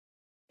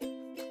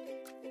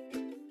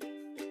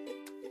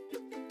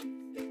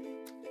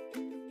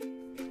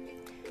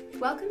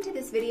Welcome to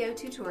this video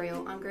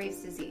tutorial on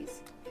Graves' disease.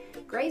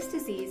 Graves'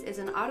 disease is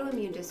an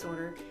autoimmune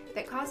disorder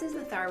that causes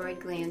the thyroid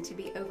gland to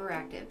be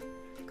overactive,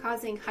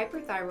 causing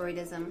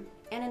hyperthyroidism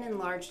and an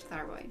enlarged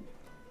thyroid.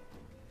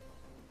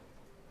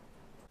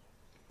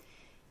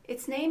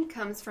 Its name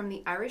comes from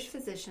the Irish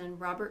physician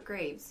Robert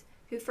Graves,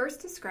 who first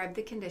described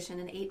the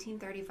condition in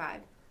 1835.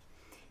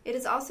 It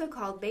is also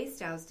called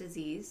Basedow's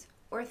disease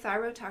or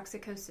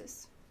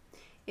thyrotoxicosis.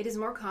 It is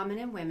more common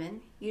in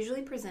women,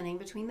 usually presenting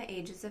between the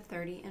ages of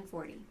 30 and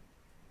 40.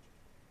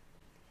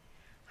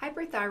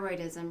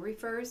 Hyperthyroidism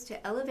refers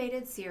to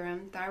elevated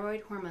serum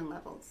thyroid hormone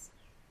levels.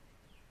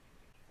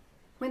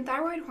 When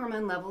thyroid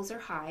hormone levels are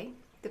high,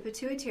 the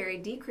pituitary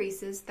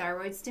decreases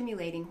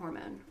thyroid-stimulating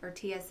hormone, or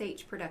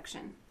TSH,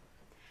 production.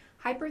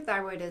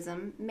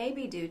 Hyperthyroidism may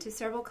be due to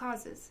several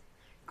causes.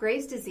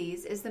 Graves'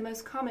 disease is the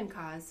most common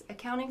cause,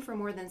 accounting for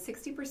more than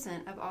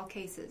 60% of all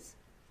cases.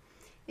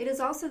 It is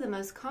also the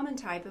most common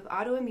type of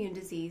autoimmune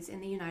disease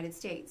in the United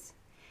States.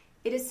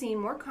 It is seen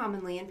more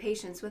commonly in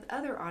patients with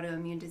other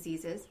autoimmune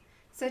diseases,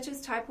 such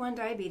as type 1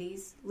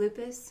 diabetes,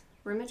 lupus,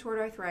 rheumatoid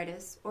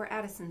arthritis, or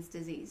Addison's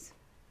disease.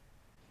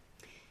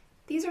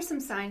 These are some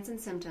signs and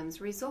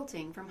symptoms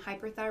resulting from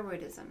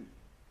hyperthyroidism.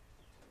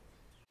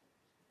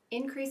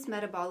 Increased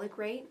metabolic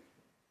rate,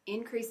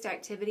 increased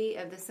activity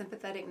of the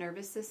sympathetic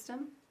nervous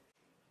system,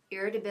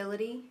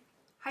 irritability,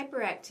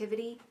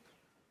 hyperactivity,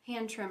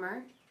 hand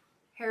tremor,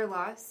 hair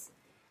loss,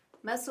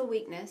 muscle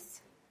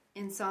weakness,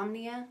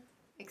 insomnia,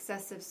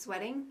 excessive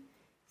sweating,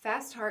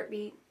 fast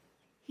heartbeat,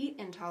 heat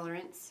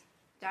intolerance,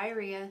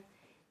 diarrhea,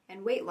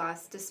 and weight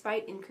loss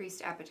despite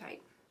increased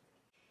appetite.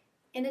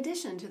 In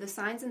addition to the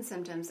signs and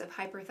symptoms of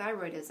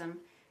hyperthyroidism,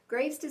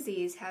 Graves'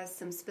 disease has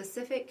some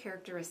specific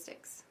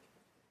characteristics.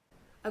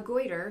 A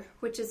goiter,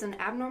 which is an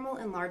abnormal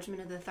enlargement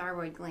of the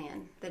thyroid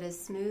gland that is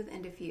smooth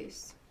and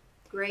diffuse.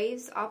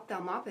 Graves'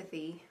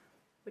 ophthalmopathy,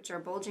 which are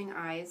bulging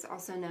eyes,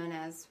 also known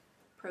as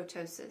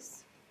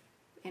ptosis,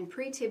 and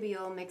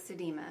pretibial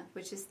myxedema,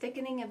 which is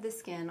thickening of the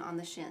skin on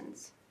the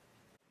shins.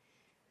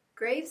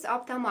 Graves'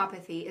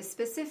 ophthalmopathy is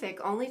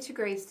specific only to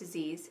Graves'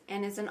 disease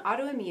and is an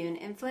autoimmune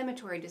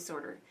inflammatory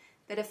disorder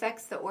that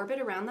affects the orbit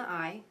around the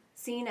eye,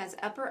 seen as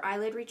upper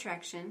eyelid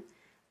retraction,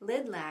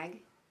 lid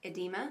lag,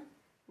 edema,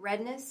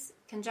 redness,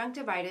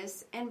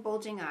 conjunctivitis, and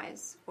bulging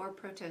eyes, or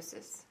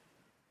ptosis.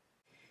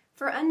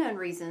 For unknown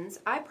reasons,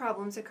 eye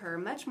problems occur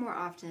much more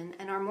often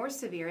and are more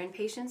severe in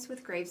patients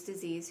with Graves'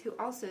 disease who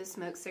also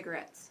smoke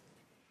cigarettes.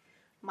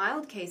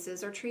 Mild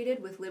cases are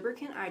treated with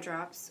lubricant eye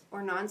drops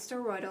or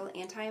nonsteroidal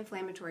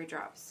anti-inflammatory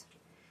drops.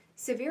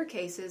 Severe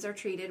cases are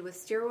treated with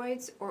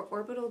steroids or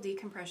orbital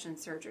decompression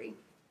surgery.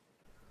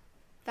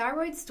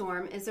 Thyroid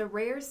storm is a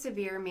rare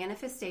severe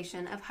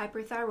manifestation of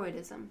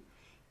hyperthyroidism,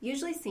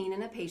 usually seen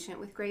in a patient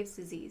with Graves'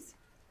 disease.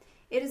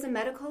 It is a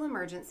medical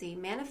emergency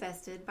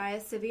manifested by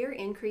a severe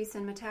increase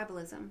in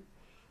metabolism,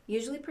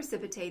 usually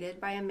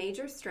precipitated by a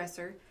major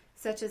stressor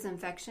such as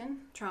infection,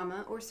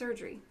 trauma, or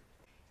surgery.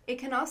 It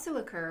can also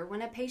occur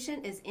when a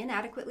patient is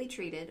inadequately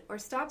treated or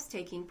stops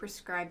taking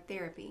prescribed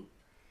therapy.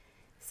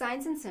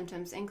 Signs and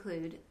symptoms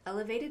include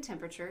elevated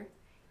temperature,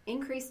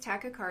 increased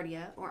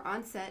tachycardia or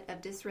onset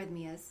of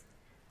dysrhythmias,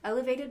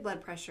 elevated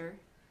blood pressure,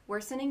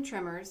 worsening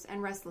tremors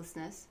and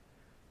restlessness,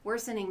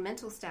 worsening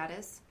mental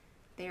status.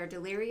 They are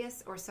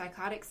delirious or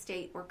psychotic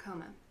state or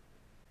coma.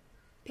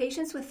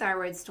 Patients with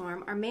thyroid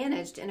storm are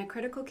managed in a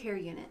critical care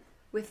unit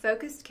with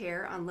focused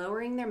care on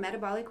lowering their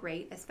metabolic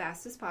rate as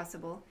fast as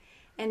possible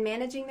and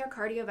managing their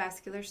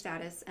cardiovascular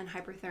status and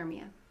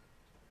hyperthermia.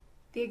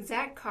 The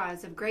exact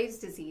cause of Graves'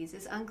 disease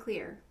is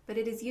unclear, but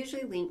it is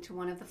usually linked to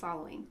one of the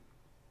following.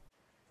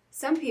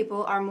 Some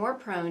people are more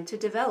prone to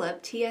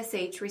develop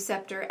TSH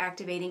receptor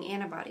activating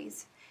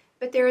antibodies,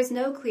 but there is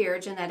no clear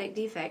genetic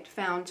defect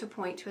found to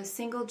point to a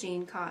single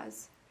gene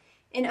cause.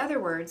 In other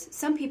words,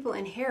 some people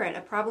inherit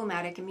a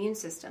problematic immune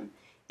system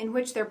in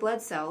which their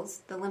blood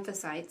cells, the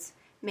lymphocytes,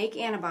 make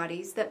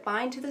antibodies that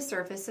bind to the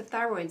surface of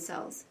thyroid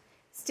cells,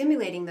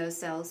 stimulating those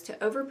cells to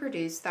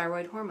overproduce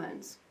thyroid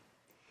hormones.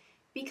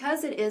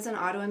 Because it is an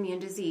autoimmune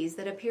disease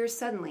that appears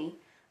suddenly,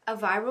 a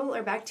viral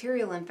or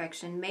bacterial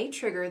infection may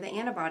trigger the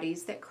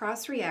antibodies that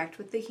cross-react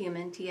with the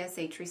human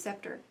TSH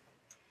receptor.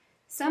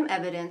 Some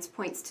evidence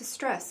points to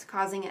stress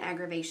causing an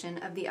aggravation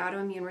of the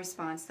autoimmune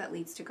response that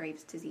leads to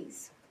Graves'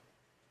 disease.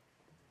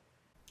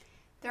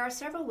 There are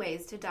several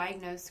ways to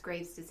diagnose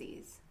Graves'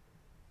 disease.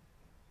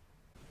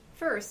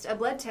 First, a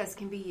blood test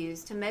can be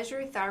used to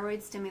measure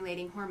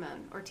thyroid-stimulating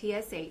hormone, or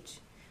TSH,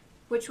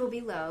 which will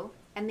be low,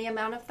 and the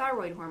amount of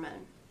thyroid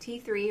hormone,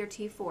 T3 or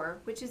T4,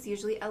 which is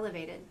usually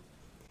elevated.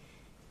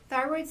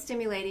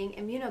 Thyroid-stimulating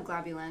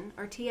immunoglobulin,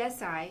 or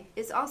TSI,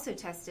 is also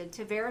tested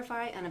to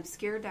verify an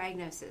obscure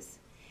diagnosis.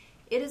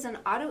 It is an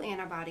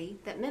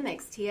autoantibody that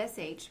mimics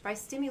TSH by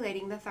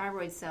stimulating the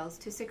thyroid cells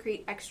to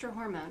secrete extra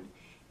hormone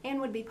and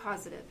would be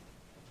positive.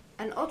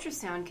 An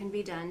ultrasound can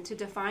be done to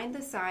define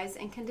the size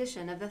and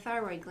condition of the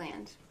thyroid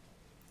gland.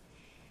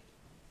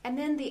 And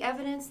then the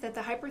evidence that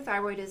the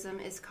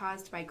hyperthyroidism is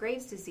caused by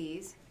Graves'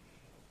 disease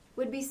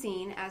would be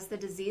seen as the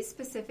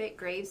disease-specific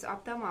Graves'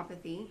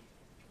 ophthalmopathy,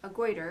 a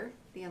goiter,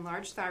 the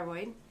enlarged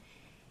thyroid,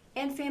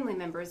 and family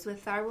members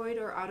with thyroid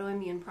or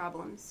autoimmune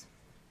problems.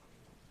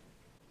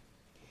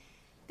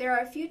 There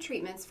are a few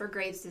treatments for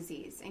Graves'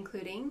 disease,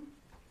 including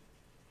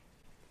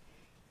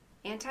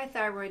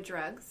antithyroid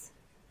drugs,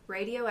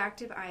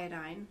 radioactive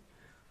iodine,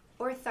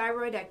 or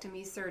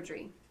thyroidectomy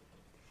surgery.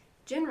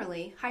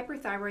 Generally,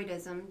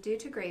 hyperthyroidism due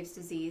to Graves'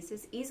 disease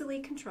is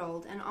easily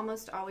controlled and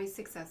almost always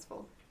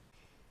successful.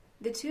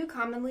 The two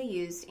commonly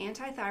used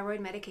antithyroid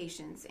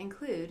medications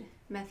include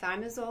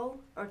methimazole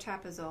or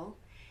tapazole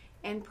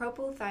and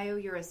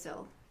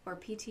propylthiouracil or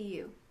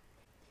PTU.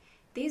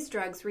 These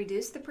drugs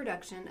reduce the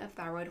production of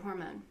thyroid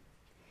hormone.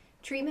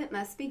 Treatment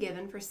must be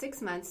given for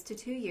 6 months to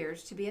 2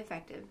 years to be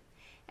effective,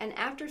 and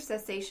after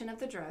cessation of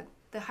the drug,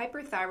 the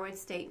hyperthyroid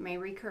state may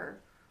recur,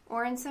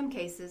 or in some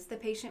cases, the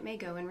patient may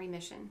go in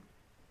remission.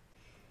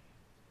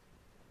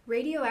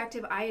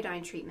 Radioactive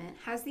iodine treatment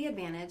has the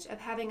advantage of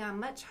having a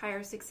much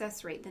higher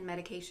success rate than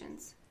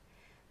medications,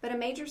 but a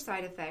major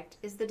side effect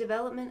is the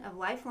development of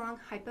lifelong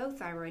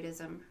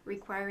hypothyroidism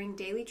requiring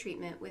daily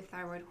treatment with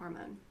thyroid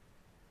hormone.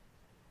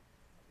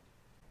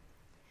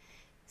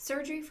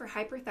 Surgery for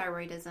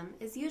hyperthyroidism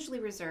is usually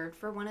reserved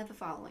for one of the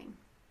following: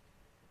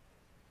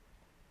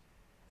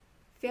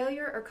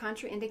 failure or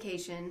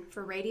contraindication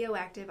for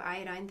radioactive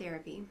iodine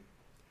therapy,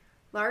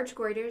 large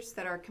goiters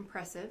that are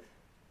compressive,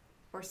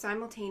 or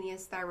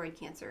simultaneous thyroid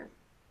cancer.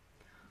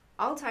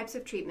 All types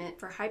of treatment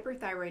for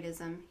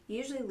hyperthyroidism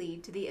usually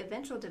lead to the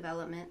eventual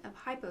development of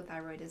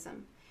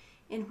hypothyroidism,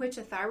 in which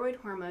a thyroid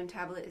hormone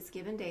tablet is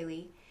given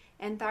daily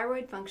and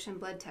thyroid function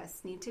blood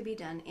tests need to be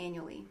done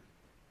annually.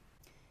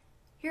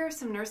 Here are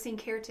some nursing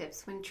care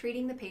tips when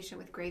treating the patient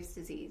with Graves'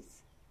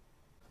 disease.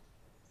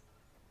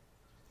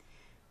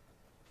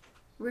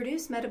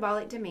 Reduce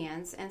metabolic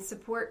demands and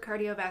support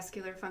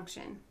cardiovascular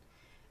function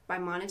by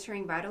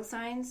monitoring vital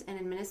signs and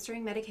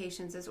administering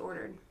medications as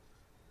ordered.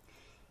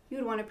 You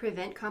would want to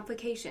prevent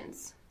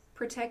complications,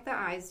 protect the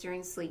eyes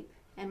during sleep,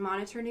 and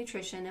monitor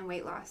nutrition and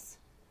weight loss.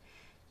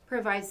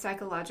 Provide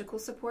psychological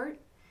support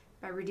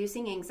by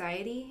reducing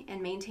anxiety and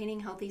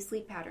maintaining healthy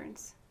sleep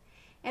patterns,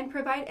 and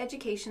provide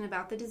education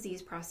about the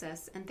disease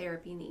process and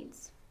therapy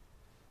needs.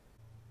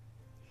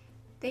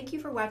 Thank you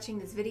for watching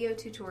this video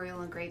tutorial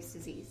on Graves'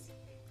 disease.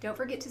 Don't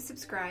forget to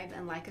subscribe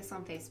and like us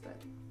on Facebook.